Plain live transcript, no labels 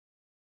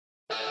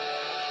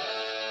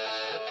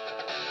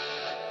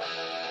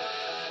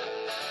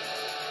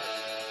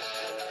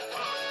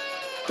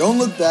Don't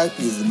look back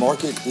because the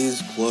market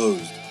is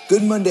closed.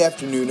 Good Monday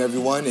afternoon,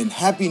 everyone, and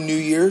Happy New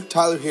Year.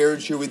 Tyler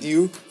Harridge here with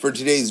you for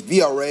today's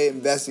VRA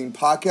Investing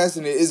Podcast,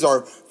 and it is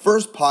our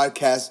first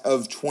podcast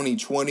of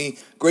 2020.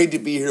 Great to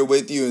be here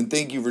with you, and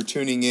thank you for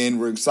tuning in.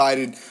 We're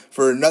excited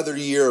for another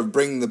year of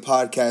bringing the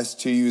podcast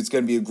to you. It's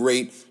going to be a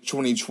great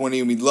 2020,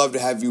 and we'd love to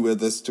have you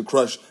with us to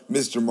crush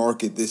Mr.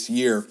 Market this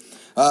year.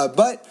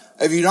 But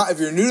if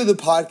you're new to the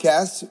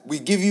podcast, we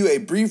give you a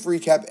brief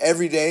recap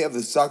every day of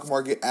the stock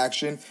market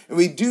action, and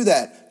we do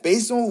that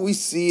based on what we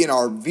see in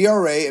our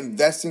VRA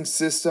investing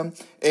system,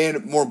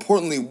 and more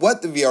importantly,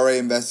 what the VRA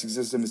investing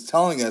system is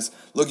telling us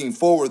looking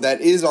forward. That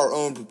is our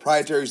own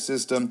proprietary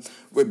system.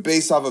 We're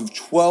based off of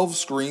 12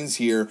 screens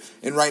here,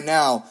 and right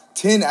now,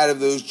 10 out of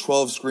those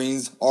 12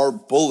 screens are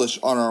bullish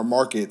on our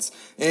markets.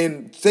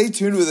 And stay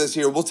tuned with us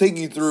here. We'll take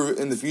you through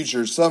in the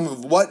future some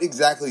of what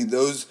exactly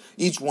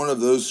each one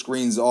of those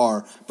screens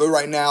are. But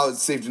right now,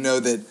 it's safe to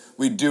know that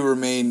we do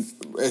remain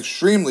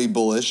extremely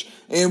bullish,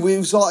 and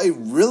we saw a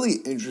really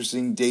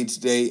interesting day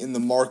today in the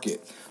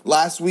market.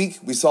 Last week,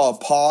 we saw a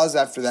pause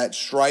after that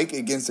strike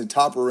against a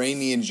top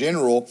Iranian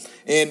general,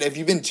 and if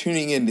you've been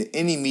tuning into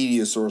any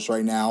media source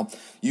right now,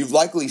 you've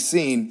likely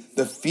seen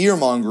the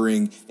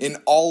fear-mongering in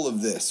all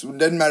of this. It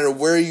doesn't matter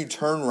where you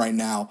turn right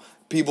now.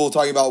 People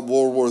talking about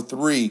World War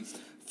III.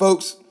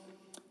 Folks,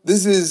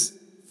 this is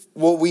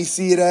what we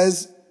see it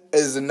as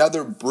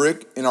another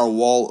brick in our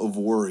wall of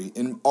worry,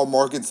 and our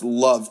markets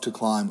love to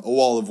climb a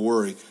wall of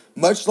worry.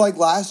 Much like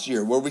last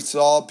year, where we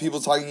saw people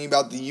talking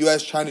about the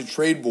U.S.-China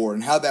trade war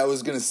and how that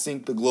was going to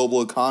sink the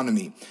global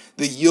economy.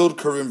 The yield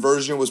curve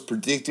inversion was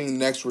predicting the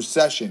next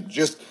recession.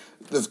 Just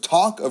the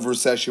talk of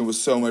recession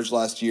was so much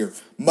last year.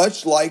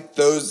 Much like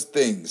those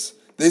things,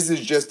 this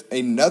is just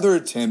another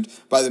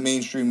attempt by the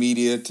mainstream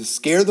media to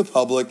scare the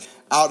public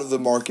out of the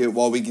market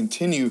while we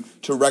continue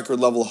to record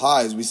level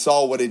highs. We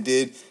saw what it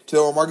did to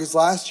our markets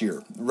last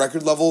year.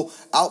 Record level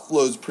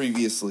outflows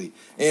previously,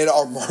 and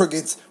our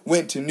markets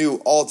went to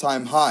new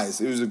all-time highs.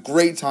 It was a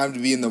great time to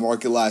be in the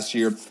market last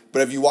year,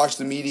 but if you watched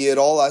the media at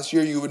all last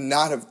year, you would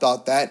not have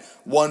thought that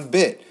one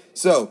bit.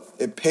 So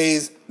it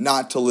pays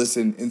not to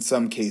listen in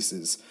some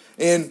cases.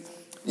 And,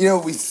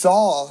 we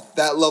saw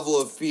that level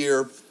of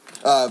fear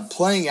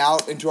playing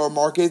out into our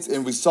markets,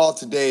 and we saw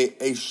today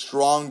a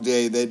strong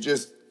day that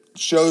just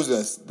shows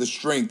us the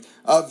strength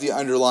of the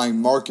underlying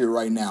market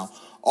right now.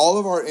 All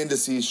of our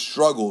indices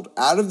struggled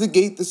out of the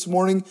gate this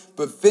morning,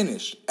 but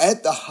finished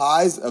at the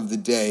highs of the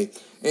day.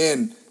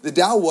 And the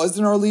Dow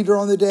wasn't our leader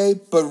on the day,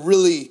 but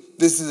really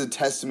this is a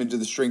testament to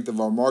the strength of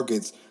our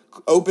markets.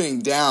 Opening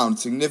down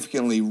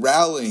significantly,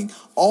 rallying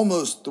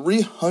almost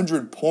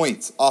 300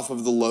 points off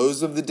of the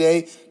lows of the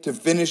day to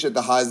finish at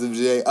the highs of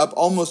the day, up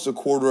almost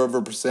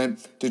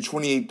 0.25% to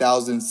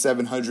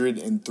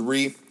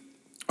 28,703.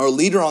 Our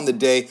leader on the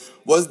day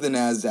was the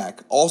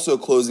NASDAQ, also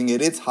closing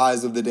at its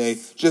highs of the day,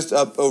 just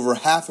up over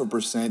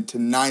 0.5% to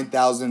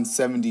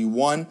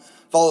 9,071,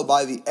 followed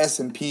by the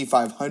S&P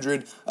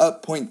 500,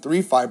 up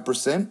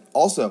 0.35%,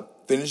 also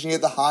finishing at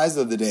the highs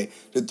of the day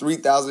to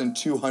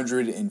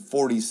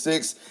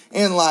 3,246.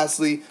 And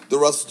lastly, the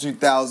Russell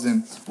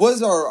 2000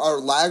 was our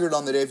laggard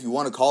on the day, if you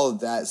want to call it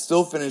that,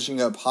 still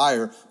finishing up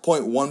higher,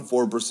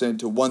 0.14%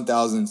 to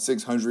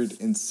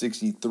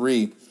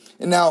 1,663.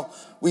 And now,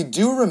 we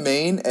do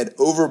remain at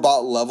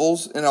overbought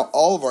levels in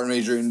all of our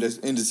major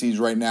indices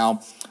right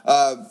now,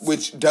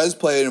 which does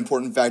play an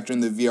important factor in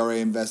the VRA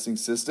investing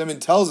system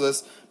and tells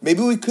us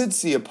maybe we could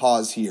see a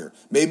pause here.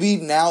 Maybe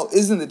now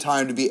isn't the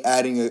time to be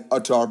adding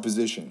to our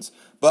positions.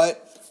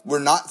 But we're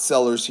not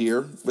sellers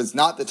here. It's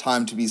not the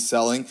time to be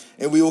selling,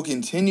 and we will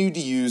continue to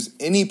use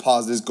any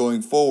pauses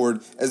going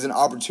forward as an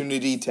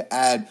opportunity to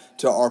add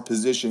to our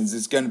positions.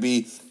 It's going to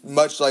be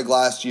much like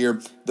last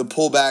year. The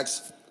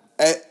pullbacks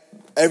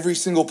every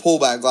single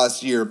pullback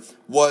last year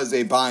was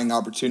a buying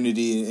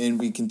opportunity, and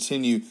we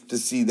continue to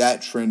see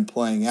that trend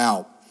playing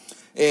out.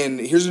 And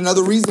here's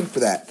another reason for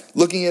that.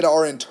 Looking at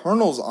our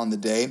internals on the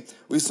day,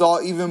 we saw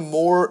even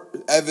more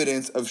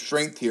evidence of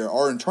strength here.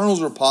 Our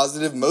internals were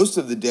positive most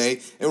of the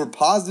day, and were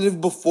positive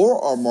before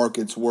our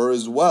markets were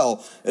as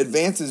well.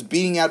 Advances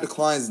beating out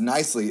declines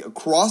nicely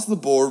across the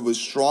board with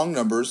strong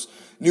numbers.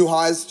 New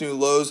highs, new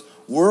lows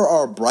were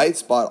our bright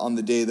spot on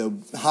the day, though.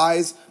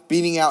 Highs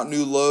beating out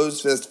new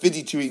lows. That's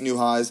 52-week new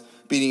highs,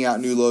 beating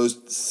out new lows,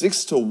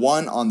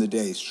 6-1 on the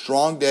day.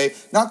 Strong day.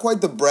 Not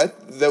quite the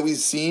breadth that we've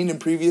seen in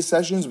previous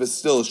sessions, but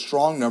still a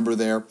strong number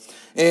there.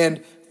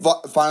 And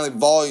finally,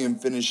 volume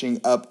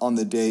finishing up on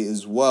the day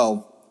as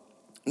well.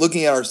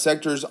 Looking at our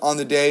sectors on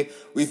the day,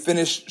 we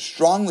finished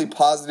strongly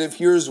positive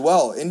here as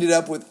well. Ended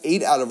up with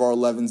 8 out of our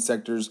 11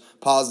 sectors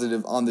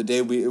positive on the day.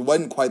 It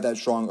wasn't quite that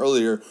strong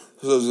earlier,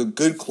 so it was a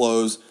good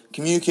close.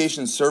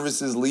 Communication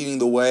services leading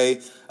the way,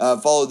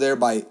 followed there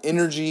by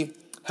energy,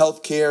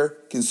 healthcare,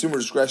 consumer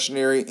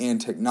discretionary, and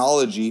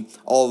technology.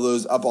 All of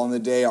those up on the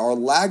day. Our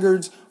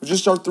laggards,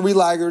 just our 3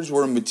 laggards,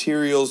 were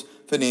materials,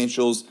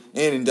 financials,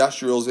 and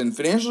industrials. And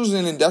financials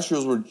and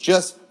industrials were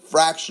just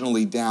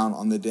fractionally down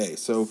on the day.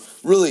 So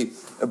really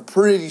a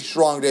pretty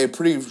strong day,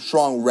 pretty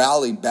strong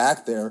rally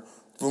back there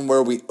from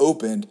where we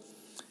opened.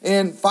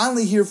 And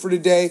finally here for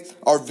today,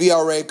 our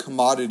VRA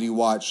Commodity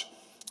Watch.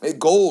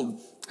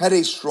 Gold had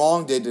a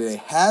strong day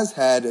today, has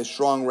had a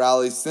strong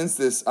rally since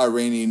this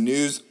Iranian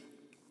news.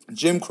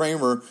 Jim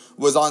Cramer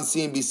was on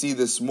CNBC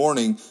this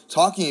morning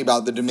talking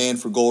about the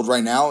demand for gold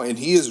right now, and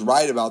he is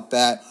right about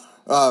that.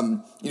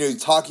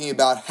 Talking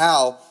about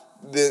how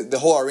the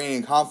whole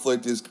Iranian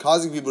conflict is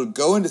causing people to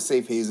go into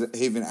safe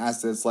haven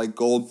assets like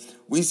gold.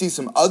 We see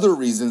some other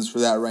reasons for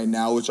that right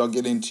now, which I'll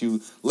get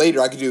into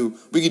later.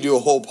 We could do a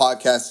whole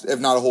podcast, if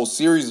not a whole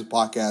series of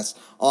podcasts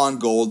on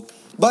gold.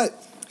 But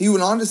he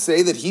went on to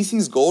say that he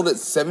sees gold at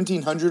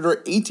 $1,700 or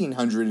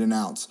 $1,800 an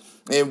ounce.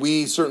 And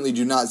we certainly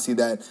do not see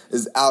that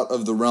as out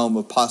of the realm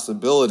of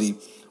possibility.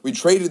 We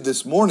traded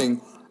this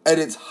morning at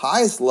its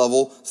highest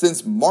level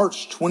since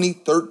March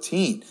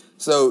 2013.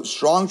 So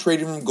strong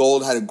trading from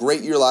gold, had a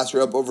great year last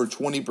year, up over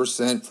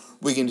 20%.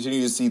 We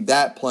continue to see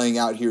that playing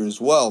out here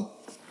as well.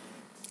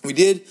 We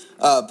did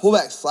pull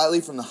back slightly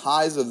from the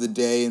highs of the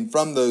day and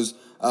from those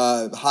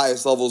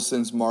highest levels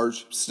since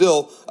March.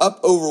 Still up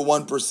over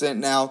 1%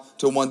 now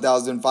to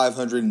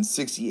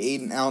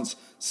 1,568 an ounce.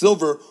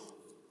 Silver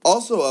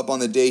also up on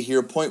the day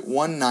here,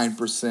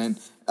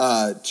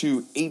 0.19%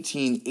 to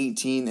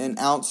 18.18 an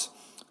ounce.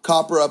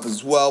 Copper up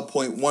as well,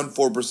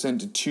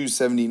 0.14% to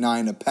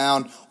 $2.79 a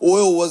pound.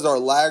 Oil was our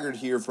laggard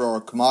here for our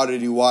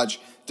commodity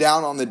watch,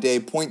 down on the day,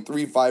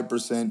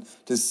 0.35%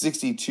 to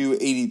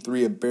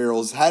 $62.83 a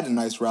barrel. Had a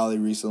nice rally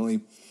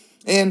recently.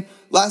 And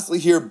lastly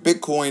here,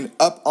 Bitcoin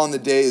up on the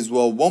day as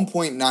well,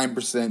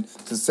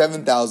 1.9% to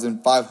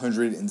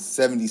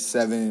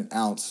 $7,577 an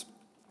ounce.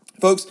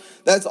 Folks,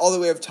 that's all that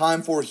we have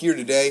time for here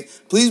today.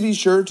 Please be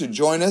sure to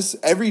join us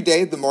every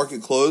day at the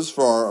market close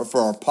for our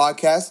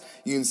podcast.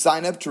 You can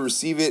sign up to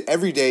receive it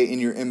every day in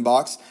your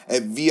inbox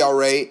at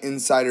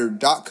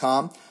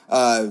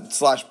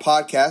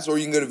VRAinsider.com/podcast, or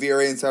you can go to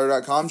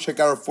VRAinsider.com,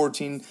 check out our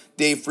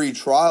 14-day free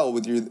trial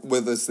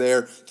with us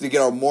there to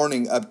get our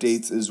morning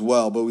updates as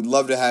well. But we'd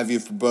love to have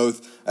you for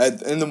both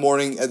in the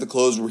morning, at the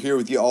close. We're here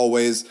with you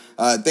always.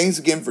 Thanks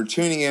again for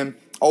tuning in.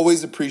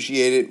 Always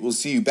appreciate it. We'll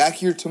see you back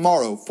here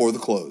tomorrow for the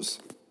close.